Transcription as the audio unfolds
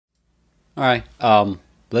All right.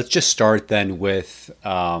 Let's just start then with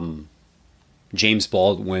James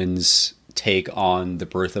Baldwin's take on the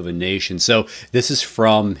birth of a nation. So this is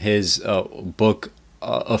from his book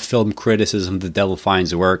of film criticism, The Devil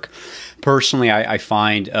Finds Work. Personally, I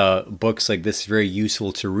find books like this very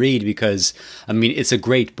useful to read because, I mean, it's a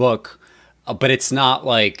great book, but it's not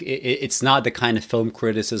like it's not the kind of film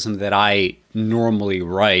criticism that I normally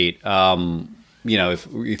write. You know,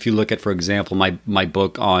 if you look at, for example, my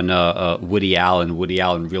book on Woody Allen,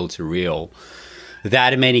 Reel to Reel,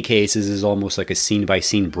 that in many cases is almost like a scene by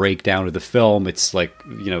scene breakdown of the film. It's like,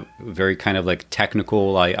 you know, very kind of like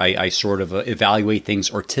technical. I sort of evaluate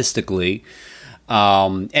things artistically.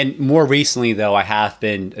 And more recently, though, I have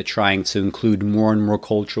been trying to include more and more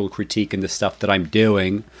cultural critique in the stuff that I'm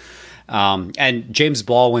doing. And James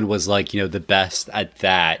Baldwin was like, you know, the best at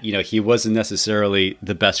that. You know, he wasn't necessarily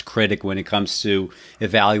the best critic when it comes to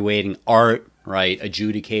evaluating art, right?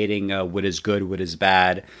 Adjudicating what is good, what is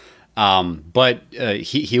bad. But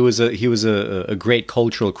he was a great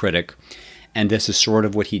cultural critic, and this is sort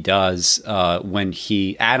of what he does when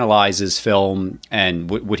he analyzes film and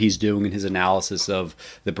what he's doing in his analysis of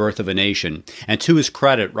The Birth of a Nation. And to his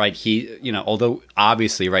credit, right, he, you know, although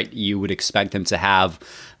obviously, right, you would expect him to have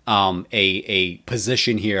a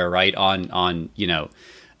position here, right, on you know,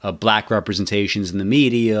 black representations in the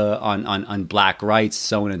media, on black rights,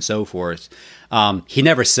 so on and so forth. He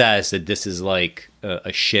never says that this is like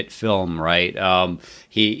a shit film, right?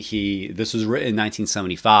 This was written in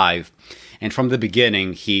 1975, and from the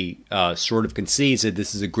beginning, he sort of concedes that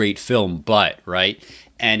this is a great film, but, right?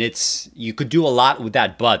 And it's, you could do a lot with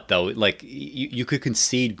that but, though. Like you could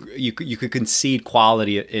concede, you could concede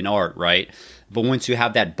quality in art, right? But once you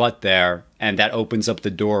have that but there, and that opens up the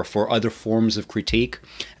door for other forms of critique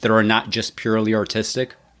that are not just purely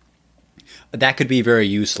artistic, that could be very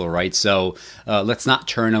useful, right? So let's not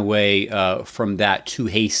turn away from that too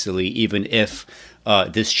hastily, even if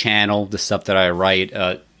this channel, the stuff that I write,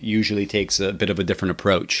 usually takes a bit of a different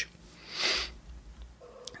approach.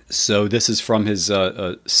 So this is from his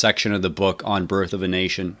section of the book on Birth of a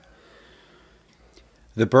Nation.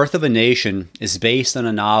 The Birth of a Nation is based on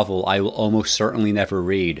a novel I will almost certainly never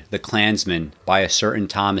read, The Klansman, by a certain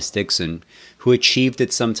Thomas Dixon, who achieved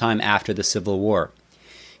it sometime after the Civil War.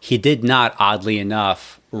 He did not, oddly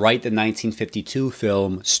enough, write the 1952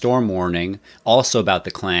 film Storm Warning, also about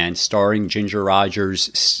the Klan, starring Ginger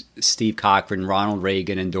Rogers, Steve Cochran, Ronald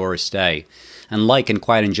Reagan, and Doris Day. Unlike, and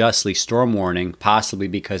quite unjustly, Storm Warning, possibly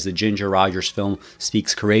because the Ginger Rogers film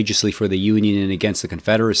speaks courageously for the Union and against the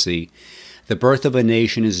Confederacy, The Birth of a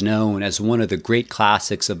Nation is known as one of the great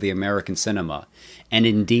classics of the American cinema, and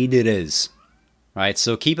indeed it is. Right,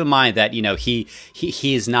 so keep in mind that, you know,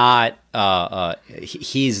 he's not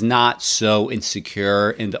so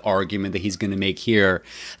insecure in the argument that he's going to make here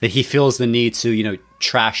that he feels the need to, you know,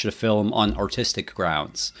 trash the film on artistic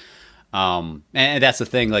grounds. And that's the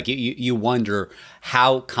thing. Like you wonder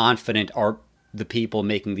how confident are the people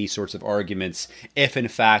making these sorts of arguments if in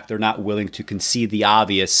fact they're not willing to concede the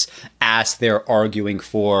obvious as they're arguing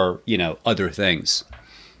for, you know, other things.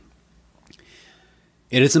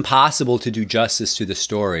 It is impossible to do justice to the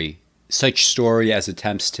story, such story as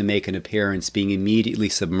attempts to make an appearance being immediately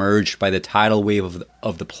submerged by the tidal wave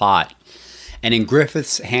of the plot. And in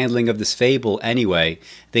Griffith's handling of this fable, anyway,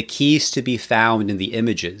 the key is to be found in the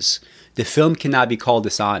images. The film cannot be called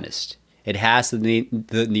dishonest. It has the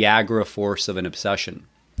Niagara force of an obsession.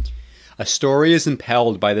 A story is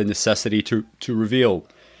impelled by the necessity to reveal.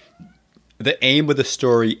 The aim of the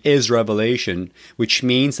story is revelation, which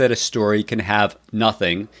means that a story can have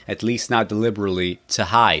nothing, at least not deliberately, to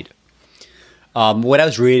hide. When I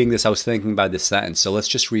was reading this, I was thinking about this sentence, so let's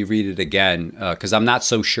just reread it again, because I'm not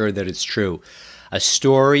so sure that it's true. A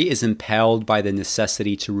story is impelled by the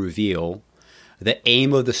necessity to reveal. The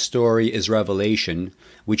aim of the story is revelation,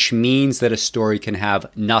 which means that a story can have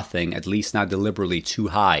nothing, at least not deliberately, to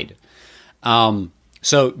hide.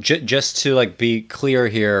 So just to like be clear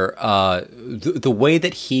here, the way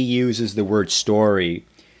that he uses the word story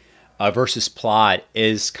versus plot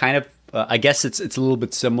is kind of, I guess it's a little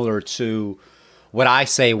bit similar to what I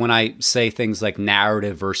say when I say things like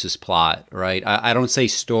narrative versus plot, right? I don't say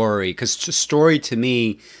story, because story to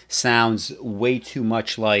me sounds way too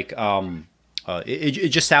much like it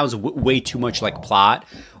just sounds way too much like plot,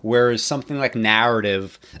 whereas something like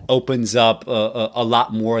narrative opens up a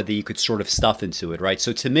lot more that you could sort of stuff into it, right?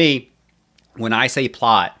 So to me, when I say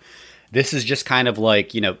plot, this is just kind of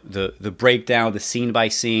like, you know, the breakdown, the scene by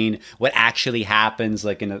scene, what actually happens,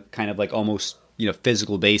 like in a kind of like almost, you know,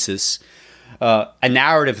 physical basis. A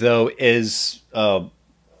narrative, though, is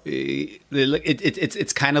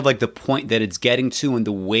it's kind of like the point that it's getting to and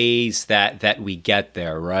the ways that we get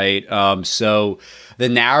there, right? So the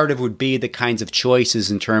narrative would be the kinds of choices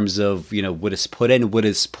in terms of, you know, what is put in, what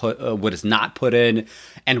is not put in,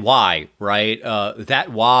 and why, right?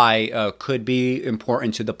 That why could be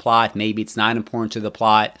important to the plot. Maybe it's not important to the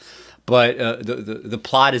plot, but the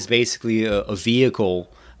plot is basically a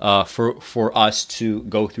vehicle for us to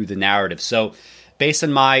go through the narrative. So based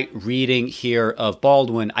on my reading here of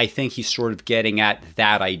Baldwin, I think he's sort of getting at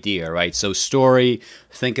that idea, right? So story,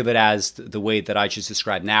 think of it as the way that I just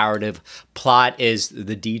described narrative. Plot is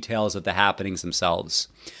the details of the happenings themselves.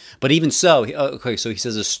 But even so, okay, so he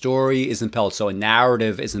says a story is impelled. So a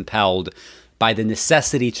narrative is impelled by the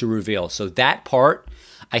necessity to reveal. So that part,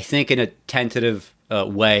 I think in a tentative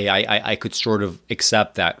way, I could sort of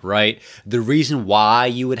accept that, right? The reason why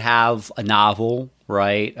you would have a novel,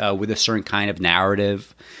 right, with a certain kind of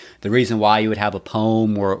narrative, the reason why you would have a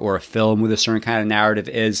poem or a film with a certain kind of narrative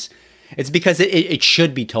is it's because it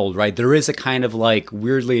should be told, right? There is a kind of like,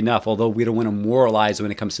 weirdly enough, although we don't want to moralize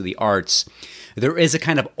when it comes to the arts, there is a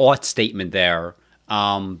kind of ought statement there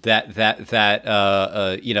that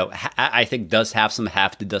you know, I think does have some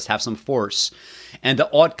heft, it does have some force, and the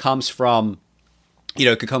ought comes from, you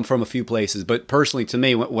know, it could come from a few places, but personally to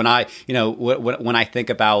me, when I, you know, when I think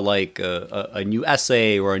about like a new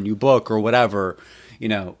essay or a new book or whatever, you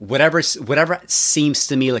know, whatever seems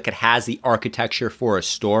to me like it has the architecture for a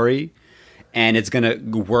story, and it's gonna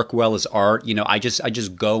work well as art, you know, I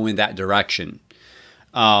just go in that direction.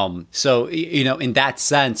 So you know, in that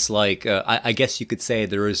sense, like I guess you could say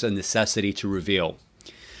there is a necessity to reveal.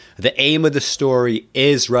 The aim of the story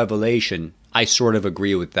is revelation. I sort of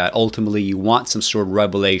agree with that. Ultimately, you want some sort of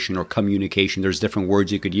revelation or communication. There's different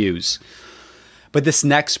words you could use. But this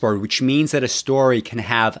next part, which means that a story can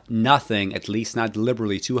have nothing, at least not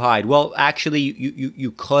deliberately, to hide. Well, actually,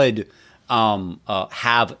 you could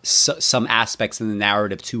have some aspects in the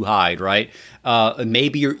narrative to hide, right?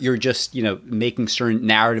 Maybe you're just, you know, making certain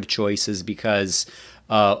narrative choices because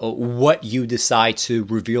what you decide to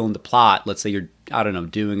reveal in the plot, let's say you're, I don't know,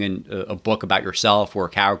 doing a book about yourself or a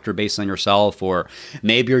character based on yourself, or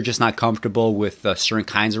maybe you're just not comfortable with certain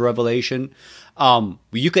kinds of revelation.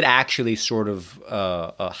 You could actually sort of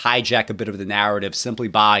hijack a bit of the narrative simply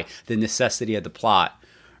by the necessity of the plot.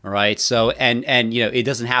 All right. So, and you know, it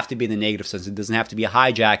doesn't have to be in the negative sense. It doesn't have to be a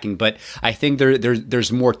hijacking, but I think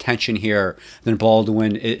there's more tension here than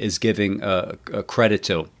Baldwin is giving credit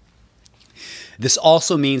to. This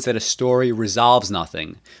also means that a story resolves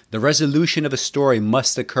nothing. The resolution of a story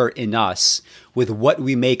must occur in us with what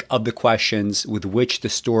we make of the questions with which the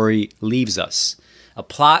story leaves us. A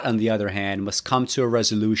plot, on the other hand, must come to a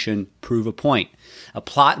resolution, prove a point. A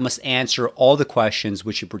plot must answer all the questions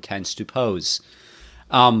which it pretends to pose.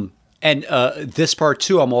 And this part,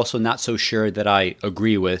 too, I'm also not so sure that I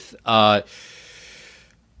agree with. I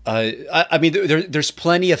mean, there's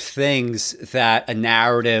plenty of things that a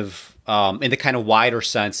narrative, in the kind of wider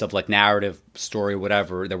sense of like narrative, story,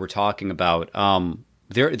 whatever that we're talking about,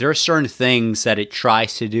 there are certain things that it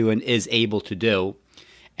tries to do and is able to do,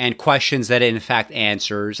 and questions that it in fact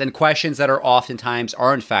answers, and questions that are oftentimes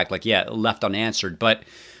are in fact like, yeah, left unanswered. But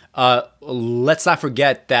let's not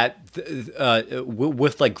forget that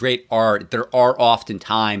with like great art, there are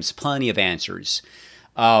oftentimes plenty of answers.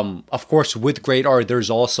 Of course, with great art, there's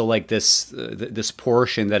also like this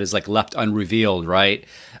portion that is like left unrevealed, right?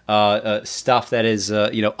 Stuff that is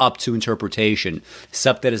you know, up to interpretation,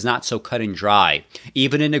 stuff that is not so cut and dry.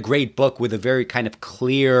 Even in a great book with a very kind of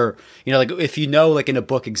clear, you know, like if you know, like in a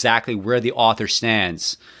book exactly where the author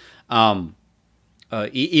stands.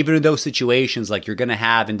 Even in those situations, like you're going to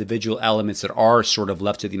have individual elements that are sort of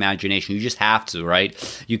left to the imagination. You just have to,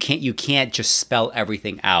 right? You can't just spell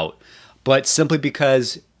everything out. But simply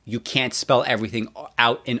because you can't spell everything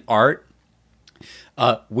out in art,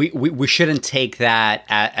 we shouldn't take that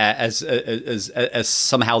as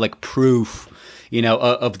somehow like proof, you know,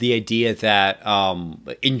 of the idea that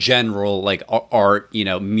in general, like art, you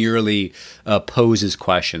know, merely poses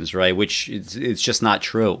questions, right? Which it's just not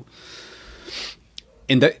true.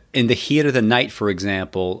 In the heat of the night, for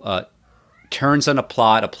example, turns on a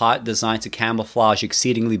plot designed to camouflage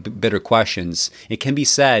exceedingly bitter questions. It can be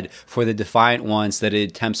said for the defiant ones that it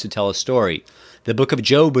attempts to tell a story. The book of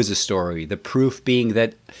Job is a story, the proof being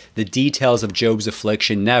that the details of Job's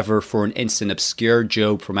affliction never for an instant obscured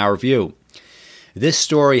Job from our view. This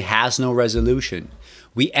story has no resolution.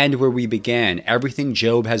 We end where we began. Everything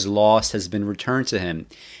Job has lost has been returned to him.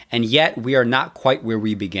 And yet we are not quite where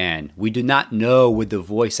we began. We do not know what the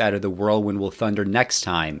voice out of the whirlwind will thunder next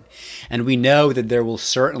time. And we know that there will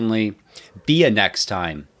certainly be a next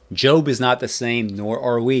time. Job is not the same, nor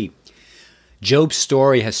are we. Job's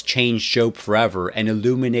story has changed Job forever and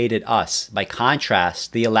illuminated us. By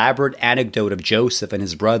contrast, the elaborate anecdote of Joseph and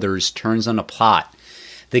his brothers turns on a plot,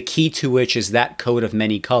 the key to which is that coat of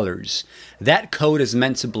many colors. That coat is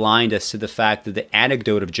meant to blind us to the fact that the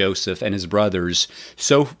anecdote of Joseph and his brothers,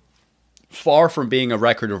 so far from being a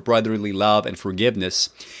record of brotherly love and forgiveness,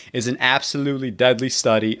 is an absolutely deadly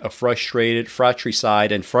study of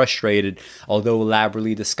fratricide and frustrated, although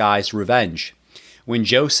elaborately disguised, revenge. When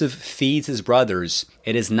Joseph feeds his brothers,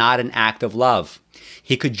 it is not an act of love.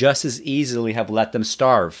 He could just as easily have let them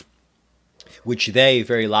starve, which they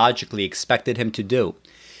very logically expected him to do.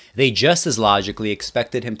 They just as logically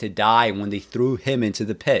expected him to die when they threw him into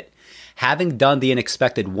the pit. Having done the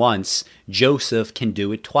unexpected once, Joseph can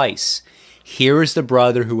do it twice. Here is the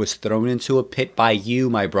brother who was thrown into a pit by you,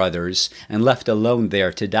 my brothers, and left alone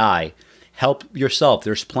there to die. Help yourself,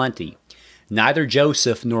 there's plenty. Neither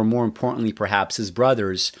Joseph, nor more importantly perhaps his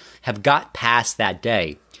brothers, have got past that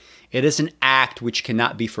day. It is an act which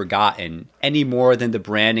cannot be forgotten, any more than the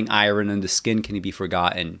branding iron on the skin can be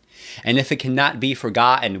forgotten. And if it cannot be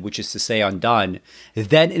forgotten, which is to say undone,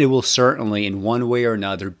 then it will certainly in one way or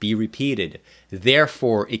another be repeated.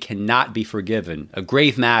 Therefore, it cannot be forgiven, a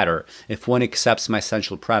grave matter, if one accepts my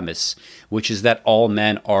central premise, which is that all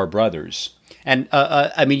men are brothers. And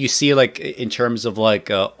I mean, you see, like in terms of like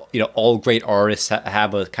all great artists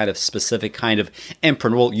have a kind of specific kind of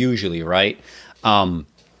imprint. Well, usually, right?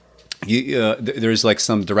 There's like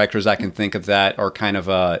some directors I can think of that are kind of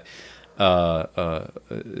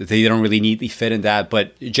they don't really neatly fit in that.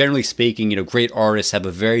 But generally speaking, great artists have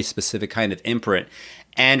a very specific kind of imprint.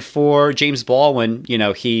 And for James Baldwin,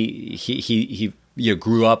 he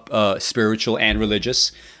grew up spiritual and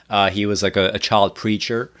religious. He was like a child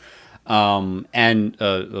preacher. And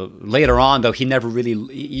later on, though, he never really,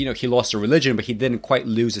 he lost a religion, but he didn't quite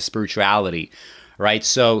lose his spirituality, right?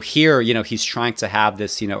 So here, he's trying to have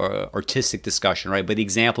this, artistic discussion, right? But the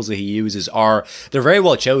examples that he uses they're very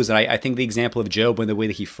well chosen. I think the example of Job and the way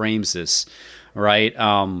that he frames this, right?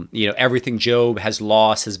 Everything Job has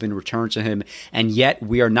lost has been returned to him, and yet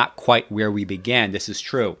we are not quite where we began. This is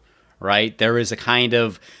true. Right? There is a kind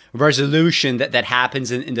of resolution that happens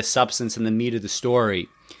in the substance and the meat of the story.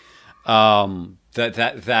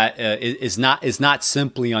 That is not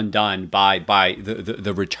simply undone by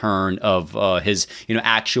the return of his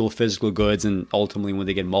actual physical goods and ultimately when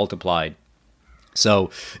they get multiplied. So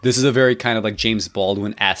this is a very kind of like James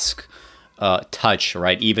Baldwin-esque touch,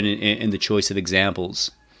 right? Even in the choice of examples.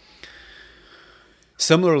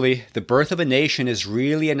 Similarly, The Birth of a Nation is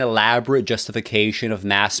really an elaborate justification of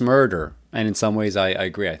mass murder. And in some ways, I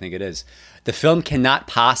agree. I think it is. The film cannot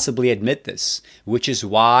possibly admit this, which is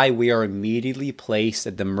why we are immediately placed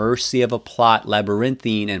at the mercy of a plot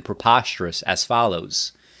labyrinthine and preposterous as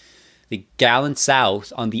follows. The gallant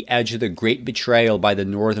South on the edge of the great betrayal by the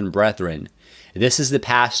Northern brethren. This is the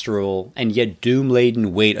pastoral and yet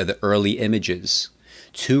doom-laden weight of the early images.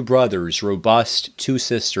 Two brothers, robust, two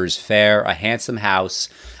sisters, fair, a handsome house,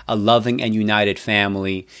 a loving and united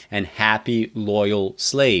family, and happy, loyal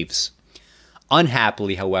slaves.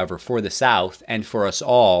 Unhappily, however, for the South, and for us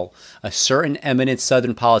all, a certain eminent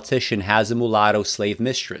Southern politician has a mulatto slave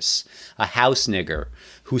mistress, a house nigger,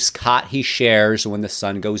 whose cot he shares when the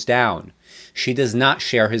sun goes down. She does not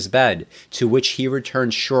share his bed, to which he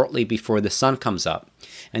returns shortly before the sun comes up.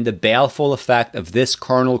 And the baleful effect of this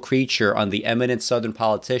carnal creature on the eminent Southern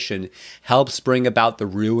politician helps bring about the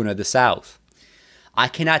ruin of the South. I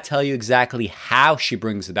cannot tell you exactly how she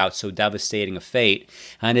brings about so devastating a fate,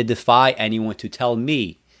 and I defy anyone to tell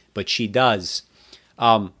me, but she does.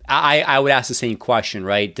 I would ask the same question,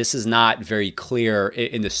 right? This is not very clear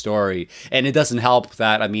in the story, and it doesn't help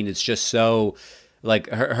that, I mean, it's just so, like,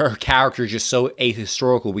 her character is just so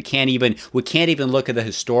ahistorical. We can't even look at the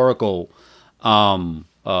historical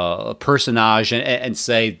personage and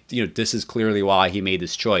say, this is clearly why he made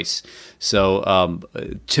this choice. So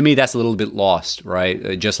to me, that's a little bit lost,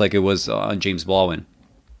 right? Just like it was on James Baldwin.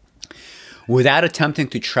 Without attempting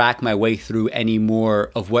to track my way through any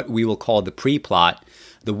more of what we will call the pre-plot,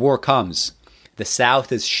 the war comes. The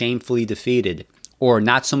South is shamefully defeated, or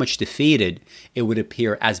not so much defeated, it would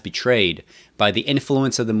appear as betrayed, by the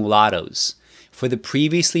influence of the mulattoes. For the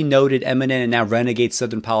previously noted eminent and now renegade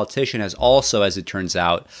Southern politician has also, as it turns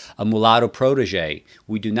out, a mulatto protege.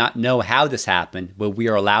 We do not know how this happened, but we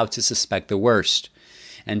are allowed to suspect the worst.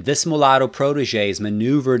 And this mulatto protege is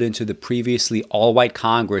maneuvered into the previously all-white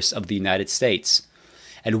Congress of the United States,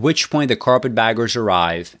 at which point the carpetbaggers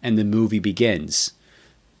arrive and the movie begins.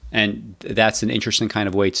 And that's an interesting kind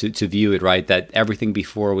of way to view it, right? That everything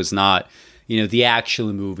before was not, the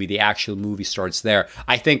actual movie starts there.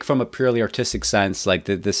 I think from a purely artistic sense, like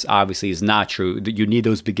this obviously is not true. You need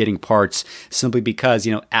those beginning parts simply because,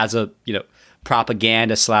 as a,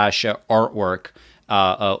 propaganda slash artwork,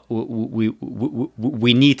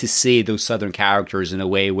 we need to see those Southern characters in a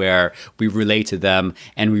way where we relate to them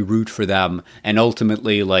and we root for them, and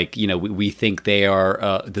ultimately, like, we think they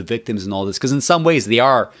are the victims in all this, because in some ways they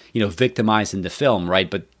are, victimized in the film, right?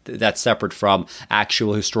 But that's separate from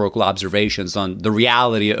actual historical observations on the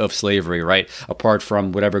reality of slavery, right? Apart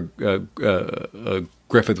from whatever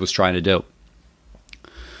Griffith was trying to do.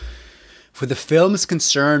 For the film is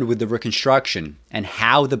concerned with the Reconstruction and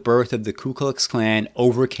how the birth of the Ku Klux Klan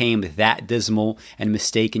overcame that dismal and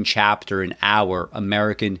mistaken chapter in our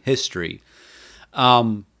American history.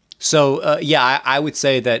 I would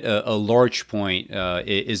say that a large point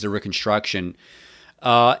is the Reconstruction.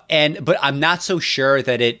 But I'm not so sure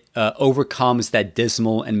that it overcomes that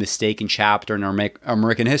dismal and mistaken chapter in our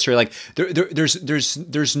American history. Like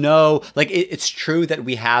there's no, like, it's true that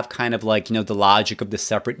we have kind of like, the logic of the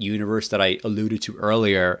separate universe that I alluded to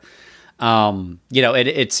earlier.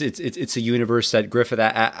 It's a universe that Griffith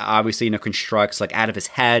obviously, constructs like out of his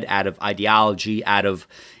head, out of ideology, out of,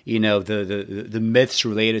 the myths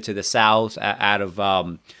related to the South, out of,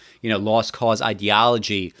 lost cause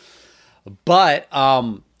ideology. But,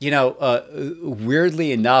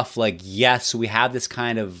 weirdly enough, like, yes, we have this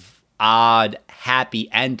kind of odd, happy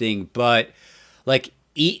ending, but like,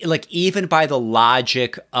 even by the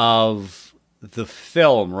logic of the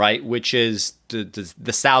film, right, which is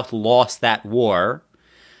the South lost that war.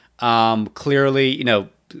 Clearly,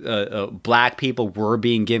 black people were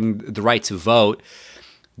being given the right to vote.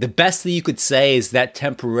 The best thing you could say is that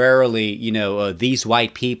temporarily, these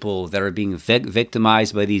white people that are being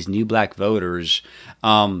victimized by these new black voters,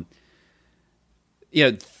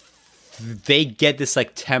 they get this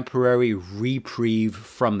like temporary reprieve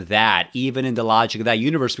from that, even in the logic of that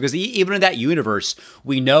universe, because even in that universe,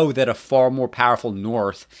 we know that a far more powerful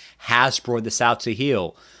North has brought the South to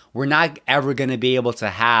heel. We're not ever going to be able to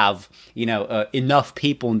have, enough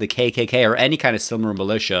people in the KKK or any kind of similar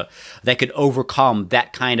militia that could overcome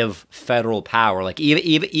that kind of federal power. Like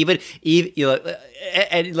even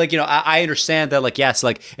and like, I understand that, like, yes,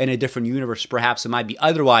 like in a different universe, perhaps it might be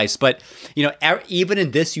otherwise, but even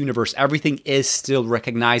in this universe, everything is still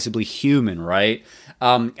recognizably human, right?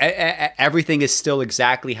 Everything is still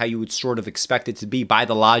exactly how you would sort of expect it to be by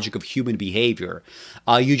the logic of human behavior.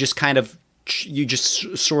 You just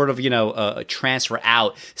sort of, transfer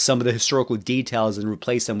out some of the historical details and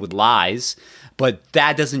replace them with lies. But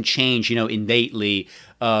that doesn't change, innately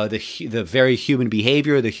the very human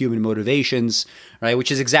behavior, the human motivations, right?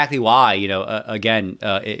 Which is exactly why,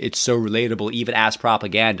 it's so relatable even as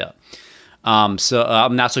propaganda. So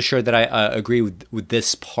I'm not so sure that I agree with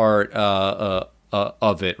this part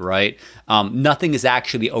of it, right? Nothing is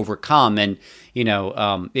actually overcome. And,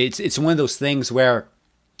 it's one of those things where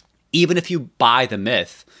even if you buy the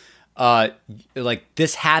myth, like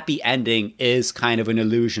this happy ending is kind of an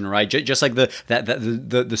illusion, right? Just like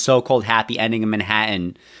the so-called happy ending in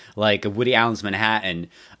Manhattan, like Woody Allen's Manhattan.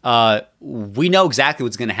 We know exactly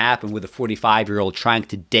what's going to happen with a 45-year-old trying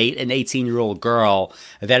to date an 18-year-old girl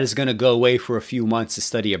that is going to go away for a few months to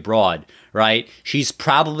study abroad, right? She's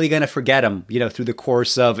probably going to forget him, through the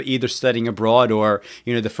course of either studying abroad or,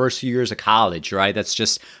 the first few years of college, right? That's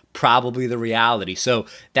just probably the reality. So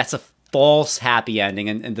that's a false happy ending.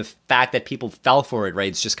 And the fact that people fell for it, right?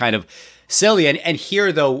 It's just kind of silly. And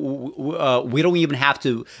here, though, we don't even have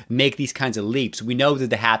to make these kinds of leaps. We know that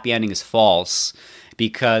the happy ending is false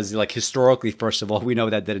because, like, historically, first of all, we know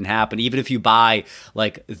that didn't happen. Even if you buy,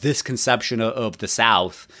 like, this conception of the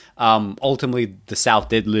South, ultimately the South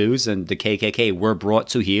did lose and the KKK were brought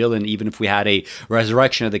to heel. And even if we had a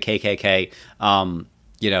resurrection of the KKK,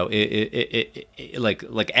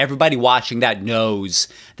 like everybody watching that knows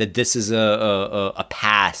that this is a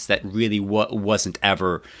past that really wasn't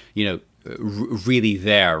ever, really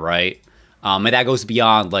there, right? And that goes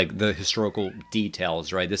beyond like the historical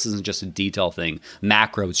details, right? This isn't just a detail thing.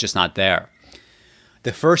 Macro, it's just not there.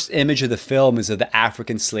 The first image of the film is of the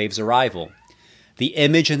African slave's arrival. The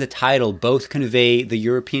image and the title both convey the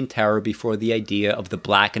European terror before the idea of the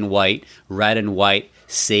black and white, red and white,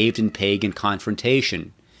 saved and pagan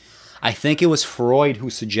confrontation. I think it was Freud who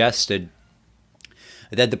suggested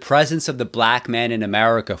that the presence of the black man in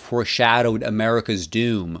America foreshadowed America's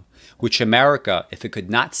doom, which America, if it could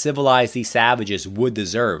not civilize these savages, would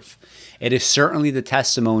deserve. It is certainly the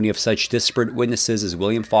testimony of such disparate witnesses as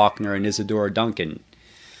William Faulkner and Isadora Duncan.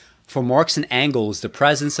 For Marx and Engels, the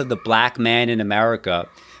presence of the black man in America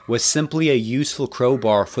was simply a useful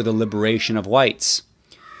crowbar for the liberation of whites.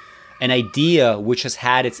 an idea which has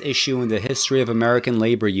had its issue in the history of American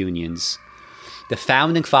labor unions. The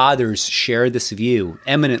Founding Fathers shared this view.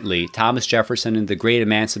 Eminently, Thomas Jefferson and the great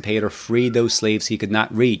emancipator freed those slaves he could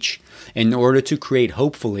not reach in order to create,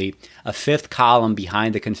 hopefully, a fifth column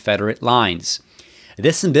behind the Confederate lines.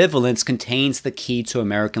 This ambivalence contains the key to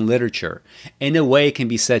American literature. In a way, it can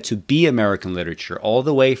be said to be American literature, all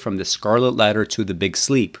the way from the Scarlet Letter to the Big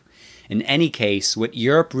Sleep. In any case, what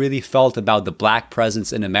Europe really felt about the black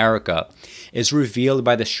presence in America is revealed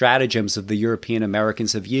by the stratagems of the European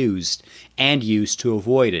Americans have used to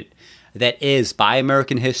avoid it. That is, by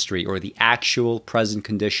American history, or the actual present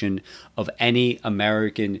condition of any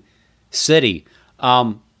American city.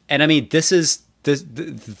 And I mean, this is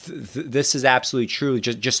absolutely true.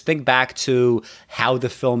 Just think back to how the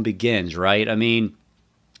film begins, right? I mean,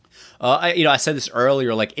 I said this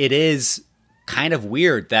earlier. Like, it is kind of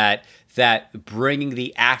weird that bringing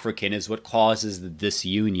the African is what causes the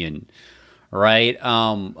disunion, right?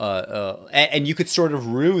 And you could sort of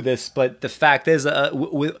rue this, but the fact is,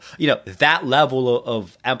 that level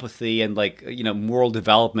of empathy and moral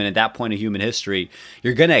development at that point of human history,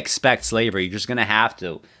 you're gonna expect slavery. You're just gonna have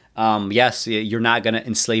to. Yes, you're not gonna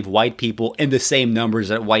enslave white people in the same numbers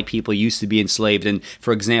that white people used to be enslaved in,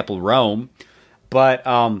 for example, Rome. But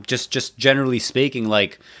just generally speaking,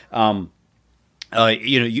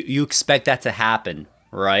 you expect that to happen,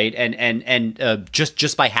 right? And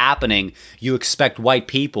just by happening, you expect white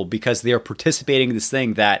people, because they are participating in this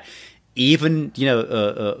thing that even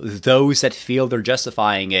those that feel they're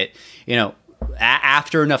justifying it,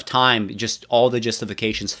 after enough time, just all the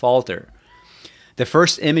justifications falter. The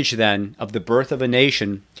first image, then, of the birth of a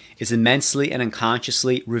nation is immensely and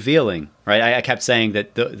unconsciously revealing, right? I kept saying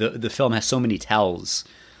that the film has so many tells.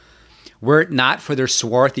 Were it not for their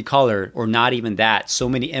swarthy color, or not even that, so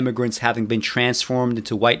many immigrants having been transformed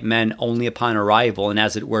into white men only upon arrival, and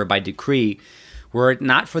as it were by decree, were it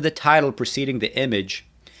not for the title preceding the image,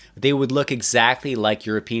 they would look exactly like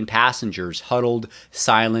European passengers, huddled,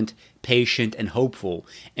 silent, patient, and hopeful,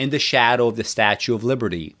 in the shadow of the Statue of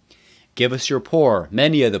Liberty. Give us your poor.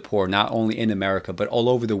 Many of the poor, not only in America, but all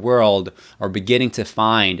over the world, are beginning to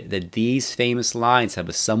find that these famous lines have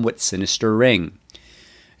a somewhat sinister ring.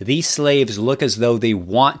 These slaves look as though they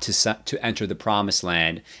want to enter the promised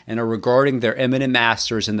land, and are regarding their eminent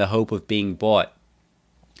masters in the hope of being bought.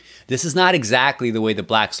 This is not exactly the way the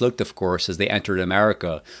blacks looked, of course, as they entered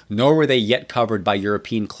America, nor were they yet covered by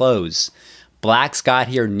European clothes. Blacks got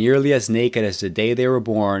here nearly as naked as the day they were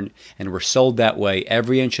born, and were sold that way,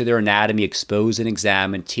 every inch of their anatomy exposed and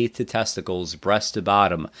examined, teeth to testicles, breast to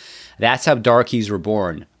bottom. That's how darkies were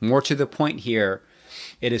born. More to the point here,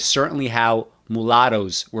 it is certainly how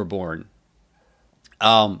mulattoes were born.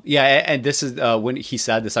 And this is when he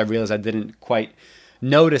said this, I realized I didn't quite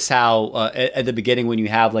notice how at the beginning, when you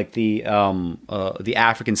have the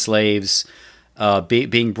African slaves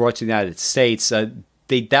being brought to the United States,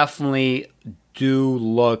 they definitely do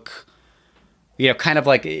look, kind of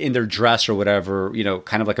like in their dress or whatever,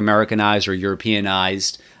 kind of like Americanized or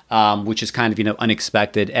Europeanized, which is kind of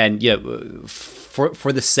unexpected, and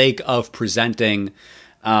for the sake of presenting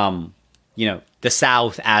the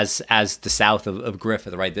South as the South of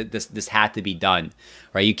Griffith, right? This had to be done,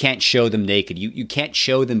 right? You can't show them naked. You can't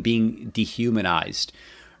show them being dehumanized,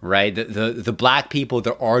 right? The black people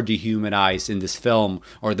that are dehumanized in this film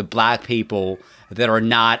are the black people that are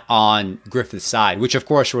not on Griffith's side, which of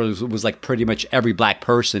course was like pretty much every black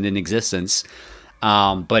person in existence.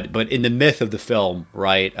 But in the myth of the film,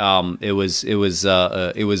 right? It was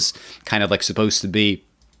kind of like supposed to be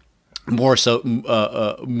more so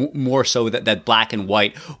that black and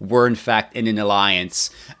white were in fact in an alliance,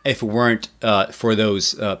 if it weren't for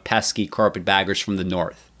those pesky carpetbaggers from the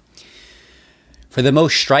north. For the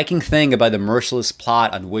most striking thing about the merciless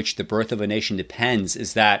plot on which The Birth of a Nation depends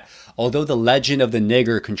is that, although the legend of the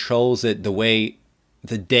nigger controls it the way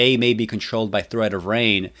the day may be controlled by threat of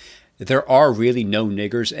rain, there are really no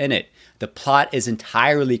niggers in it. The plot is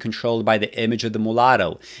entirely controlled by the image of the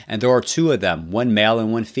mulatto, and there are two of them, one male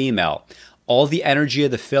and one female. All the energy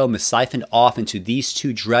of the film is siphoned off into these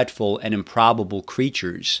two dreadful and improbable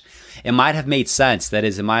creatures. It might have made sense, that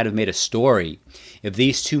is, it might have made a story, if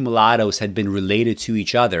these two mulattoes had been related to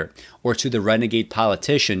each other, or to the renegade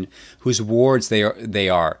politician whose wards they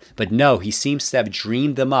are. But no, he seems to have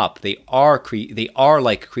dreamed them up. They are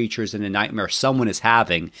like creatures in a nightmare someone is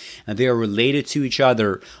having, and they are related to each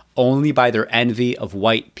other only by their envy of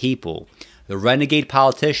white people. The renegade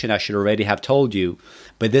politician, I should already have told you,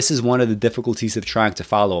 but this is one of the difficulties of trying to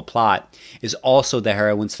follow a plot, is also the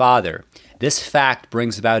heroine's father. This fact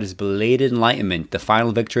brings about his belated enlightenment, the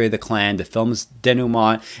final victory of the Klan, the film's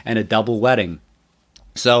denouement, and a double wedding.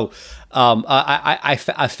 So I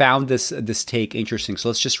found this take interesting. So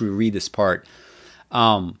let's just reread this part.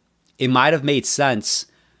 It might have made sense,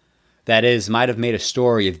 that is, might have made a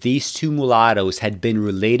story if these two mulattoes had been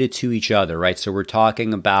related to each other, right? So we're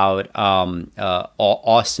talking about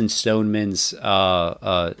Austin Stoneman's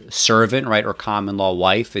servant, right, or common law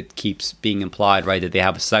wife. It keeps being implied, right, that they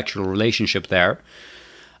have a sexual relationship there,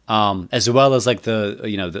 as well as like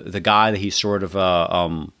the guy that he sort of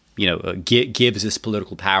gives this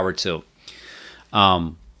political power to.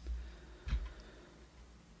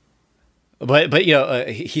 But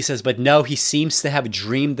he says, but no, he seems to have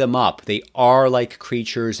dreamed them up. They are like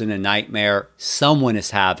creatures in a nightmare someone is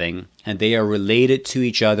having, and they are related to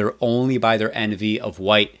each other only by their envy of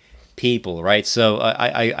white people, right? So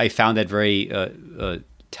I found that very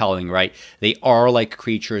telling, right? They are like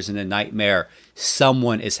creatures in a nightmare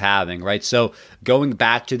someone is having, right? So going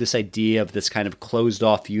back to this idea of this kind of closed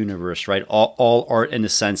off universe, right? All art in a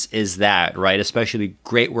sense is that, right? Especially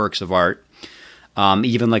great works of art.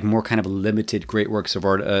 Even like more kind of limited great works of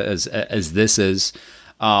art as this is.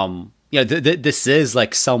 This is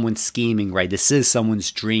like someone's scheming, right? This is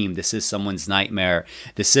someone's dream. This is someone's nightmare.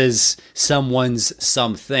 This is someone's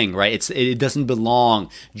something, right? It doesn't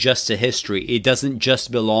belong just to history. It doesn't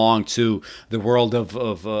just belong to the world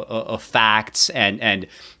of facts and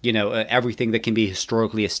everything that can be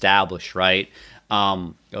historically established, right?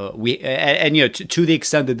 To the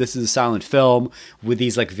extent that this is a silent film with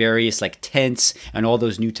these like various like tints and all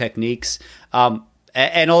those new techniques,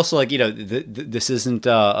 and also like this isn't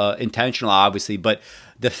intentional obviously, but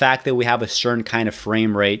the fact that we have a certain kind of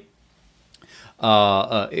frame rate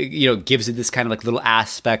gives it this kind of like little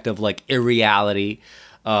aspect of like irreality.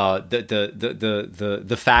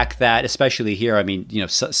 The fact that, especially here, I mean,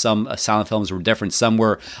 some silent films were different. Some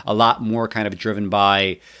were a lot more kind of driven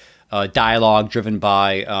by dialogue, driven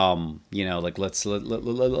by like let's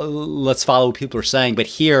follow what people are saying. But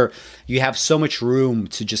here you have so much room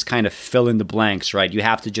to just kind of fill in the blanks, right? You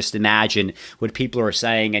have to just imagine what people are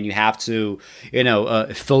saying, and you have to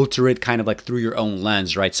filter it kind of like through your own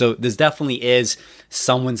lens, right? So this definitely is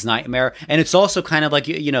someone's nightmare, and it's also kind of like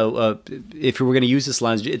if you were going to use this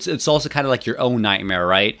lens, it's also kind of like your own nightmare,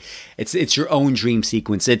 right? It's your own dream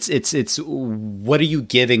sequence. It's what are you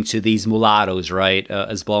giving to these mulattoes, right?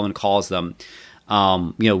 As Baldwin calls them.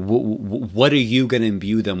 What are you going to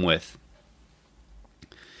imbue them with?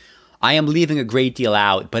 I am leaving a great deal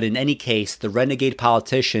out, but in any case, the renegade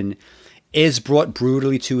politician is brought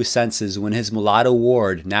brutally to his senses when his mulatto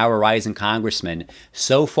ward, now a rising congressman,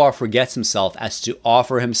 so far forgets himself as to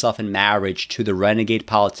offer himself in marriage to the renegade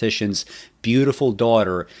politician's beautiful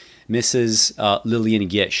daughter, Mrs. Lillian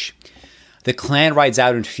Gish. The clan rides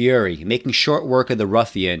out in fury, making short work of the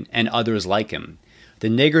ruffian and others like him. The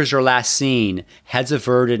niggers are last seen, heads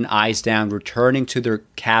averted and eyes down, returning to their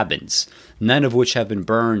cabins, none of which have been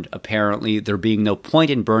burned, apparently, there being no point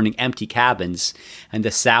in burning empty cabins, and the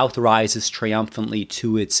South rises triumphantly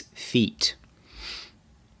to its feet.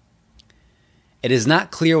 It is not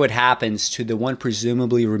clear what happens to the one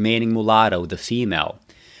presumably remaining mulatto, the female.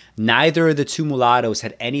 Neither of the two mulattoes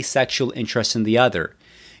had any sexual interest in the other.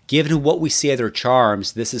 Given what we see of their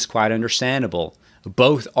charms, this is quite understandable.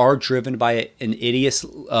 Both are driven by an idiot's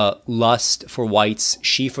lust for whites,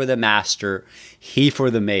 she for the master, he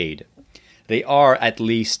for the maid. They are, at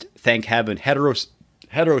least, thank heaven,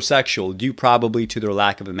 heterosexual, due probably to their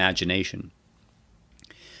lack of imagination.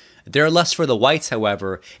 Their lust for the whites,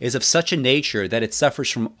 however, is of such a nature that it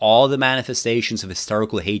suffers from all the manifestations of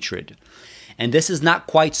historical hatred. And this is not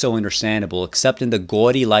quite so understandable, except in the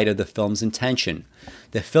gaudy light of the film's intention.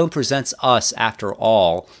 The film presents us, after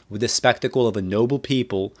all, with the spectacle of a noble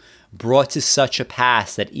people brought to such a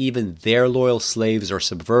pass that even their loyal slaves are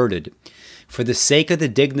subverted. For the sake of the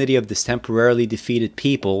dignity of this temporarily defeated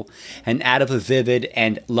people, and out of a vivid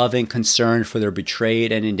and loving concern for their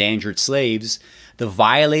betrayed and endangered slaves, the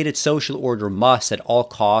violated social order must, at all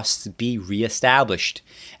costs, be reestablished.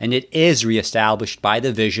 And it is reestablished by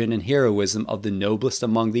the vision and heroism of the noblest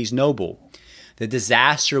among these noble. The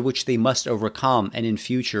disaster which they must overcome and in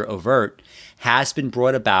future avert has been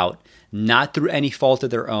brought about not through any fault of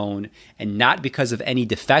their own, and not because of any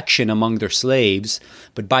defection among their slaves,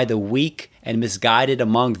 but by the weak and misguided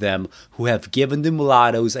among them who have given the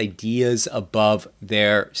mulattoes ideas above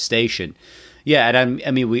their station. Yeah, and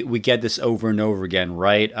I mean, we get this over and over again,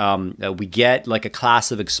 right? We get like a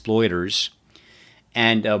class of exploiters,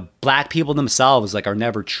 and black people themselves like are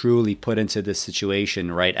never truly put into this situation,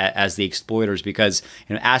 right, as the exploiters, because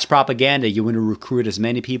as propaganda, you want to recruit as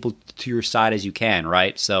many people to your side as you can,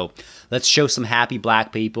 right? So let's show some happy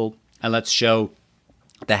black people, and let's show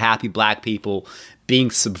the happy black people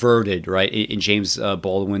being subverted, right, in James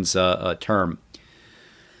Baldwin's term.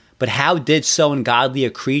 But how did so ungodly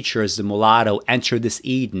a creature as the mulatto enter this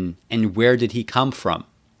Eden, and where did he come from?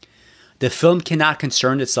 The film cannot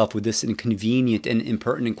concern itself with this inconvenient and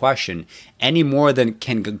impertinent question any more than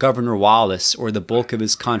can Governor Wallace or the bulk of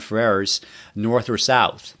his confreres, North or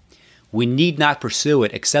South. We need not pursue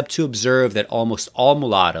it except to observe that almost all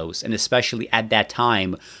mulattoes, and especially at that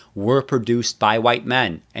time, were produced by white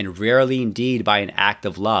men, and rarely indeed by an act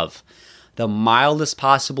of love. The mildest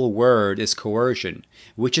possible word is coercion,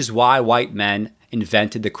 which is why white men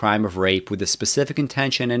invented the crime of rape with the specific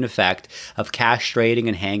intention and effect of castrating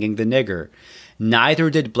and hanging the nigger. Neither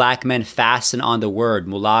did black men fasten on the word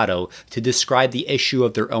mulatto to describe the issue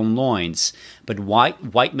of their own loins, but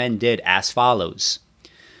white men did as follows.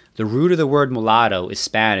 The root of the word mulatto is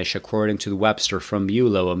Spanish, according to the Webster, from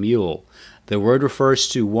mulo, a mule. The word refers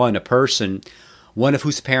to one, a person, one of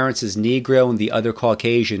whose parents is Negro and the other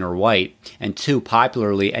Caucasian or white, and two,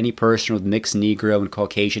 popularly, any person with mixed Negro and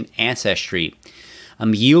Caucasian ancestry. A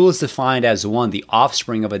mule is defined as one, the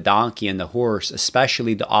offspring of a donkey and the horse,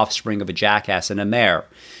 especially the offspring of a jackass and a mare.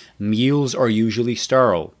 Mules are usually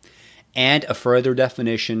sterile. And a further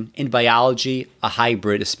definition, in biology, a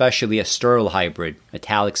hybrid, especially a sterile hybrid,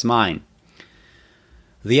 italics mine.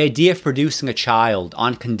 The idea of producing a child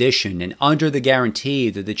on condition and under the guarantee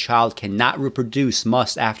that the child cannot reproduce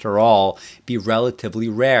must, after all, be relatively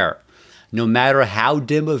rare, no matter how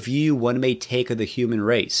dim a view one may take of the human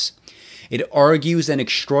race. It argues an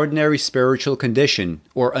extraordinary spiritual condition,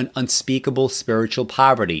 or an unspeakable spiritual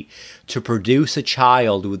poverty, to produce a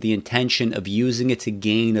child with the intention of using it to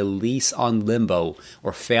gain a lease on limbo,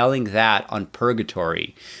 or failing that on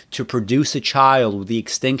purgatory, to produce a child with the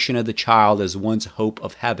extinction of the child as one's hope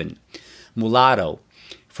of heaven. Mulatto.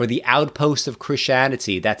 For the outpost of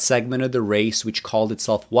Christianity, that segment of the race which called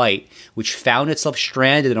itself white, which found itself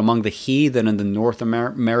stranded among the heathen on the North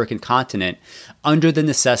American continent, under the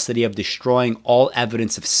necessity of destroying all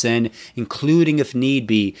evidence of sin, including, if need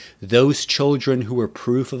be, those children who were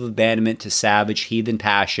proof of abandonment to savage heathen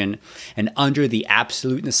passion, and under the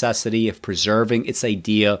absolute necessity of preserving its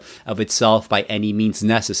idea of itself by any means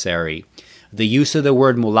necessary. The use of the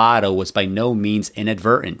word mulatto was by no means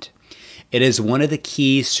inadvertent. It is one of the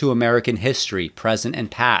keys to American history, present and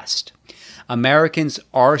past. Americans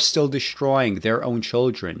are still destroying their own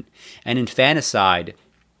children, and infanticide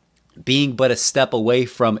being but a step away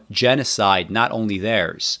from genocide, not only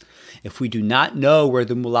theirs. If we do not know where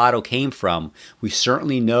the mulatto came from, we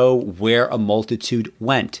certainly know where a multitude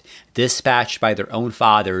went, dispatched by their own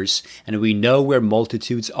fathers, and we know where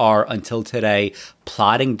multitudes are until today,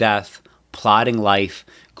 plotting death, plotting life,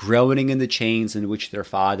 groaning in the chains in which their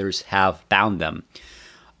fathers have bound them.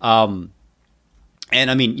 And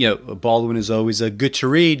I mean, Baldwin is always good to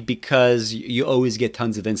read because you always get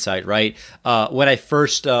tons of insight, right? When I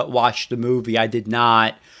first watched the movie, I did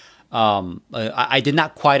not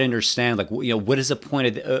quite understand, like, what is the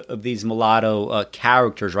point of these mulatto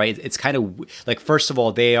characters, right? It's kind of like, first of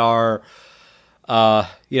all, they are,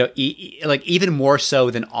 like even more so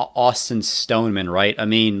than Austin Stoneman, right? I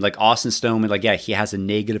mean, like Austin Stoneman, like, yeah, he has a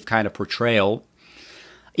negative kind of portrayal,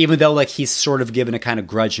 even though like he's sort of given a kind of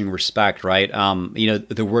grudging respect, right?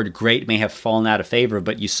 The word great may have fallen out of favor,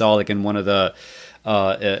 but you saw like in one of the,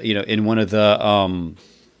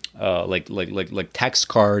 like text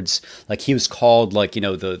cards, like he was called like,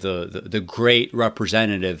 the great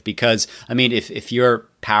representative, because I mean, if you're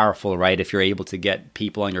powerful, right, if you're able to get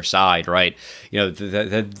people on your side, right,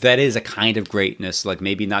 that is a kind of greatness, like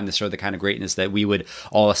maybe not necessarily the kind of greatness that we would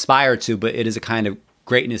all aspire to, but it is a kind of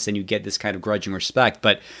greatness, and you get this kind of grudging respect.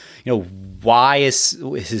 But why is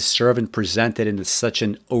his servant presented in such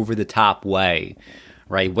an over-the-top way,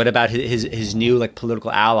 right? What about his new like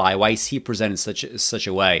political ally? Why is he presented such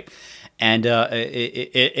a way? And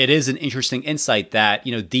it is an interesting insight that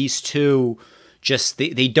these two just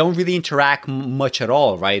they don't really interact much at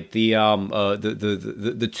all, right?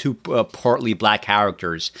 The two partly black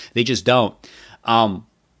characters, they just don't.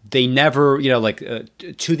 They never,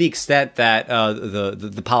 to the extent that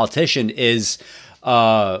the politician is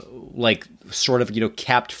like sort of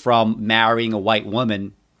kept from marrying a white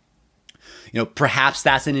woman. Perhaps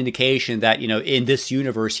that's an indication that, in this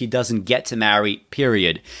universe, he doesn't get to marry,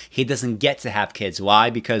 period. He doesn't get to have kids. Why?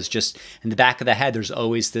 Because just in the back of the head, there's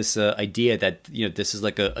always this idea that, this is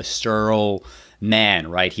like a sterile man,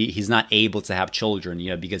 right? He's not able to have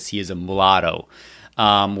children, because he is a mulatto.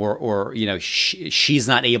 She's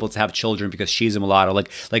not able to have children because she's a mulatto. Like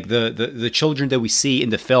the children that we see in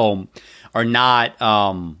the film are not,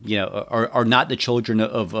 are not the children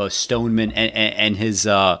of Stoneman and his,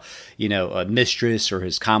 mistress or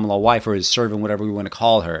his common law wife or his servant, whatever we want to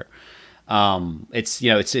call her.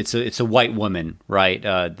 It's a white woman, right?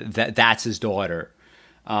 That's his daughter.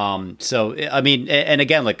 So I mean, and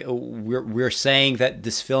again, like we're saying that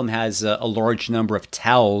this film has a large number of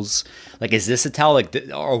tells. Like, is this a tell? Like,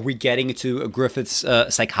 are we getting into Griffith's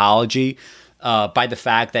psychology by the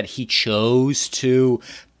fact that he chose to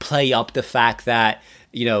play up the fact that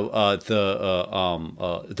the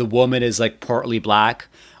woman is like partly black,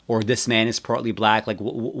 or this man is partly black? Like,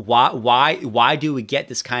 why do we get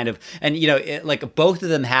this kind of, and like both of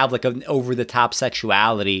them have like an over the top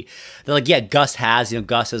sexuality. They're like, yeah, Gus has,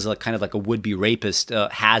 Gus is like kind of like a would be rapist,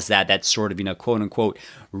 has that sort of quote unquote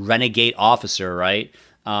renegade officer, right?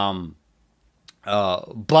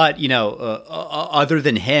 But other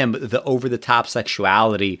than him, the over-the-top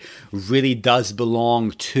sexuality really does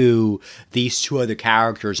belong to these two other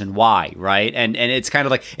characters, and why, right? And it's kind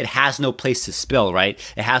of like it has no place to spill, right?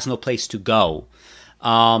 It has no place to go.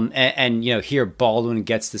 Here Baldwin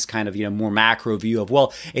gets this kind of more macro view of,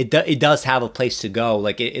 well, it does have a place to go,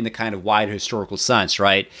 like in the kind of wider historical sense,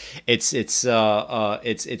 right? It's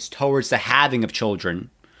towards the having of children,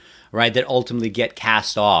 right, that ultimately get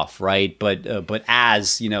cast off, right? But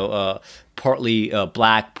as partly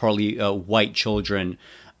black, partly white children,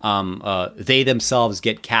 they themselves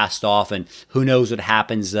get cast off, and who knows what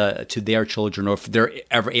happens to their children, or if they're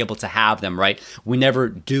ever able to have them, right? We never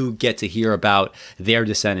do get to hear about their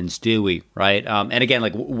descendants, do we? Right? And again,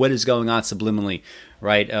 like, what is going on subliminally,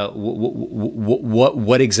 right?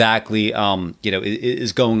 What exactly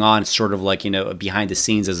is going on, sort of like behind the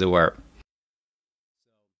scenes, as it were.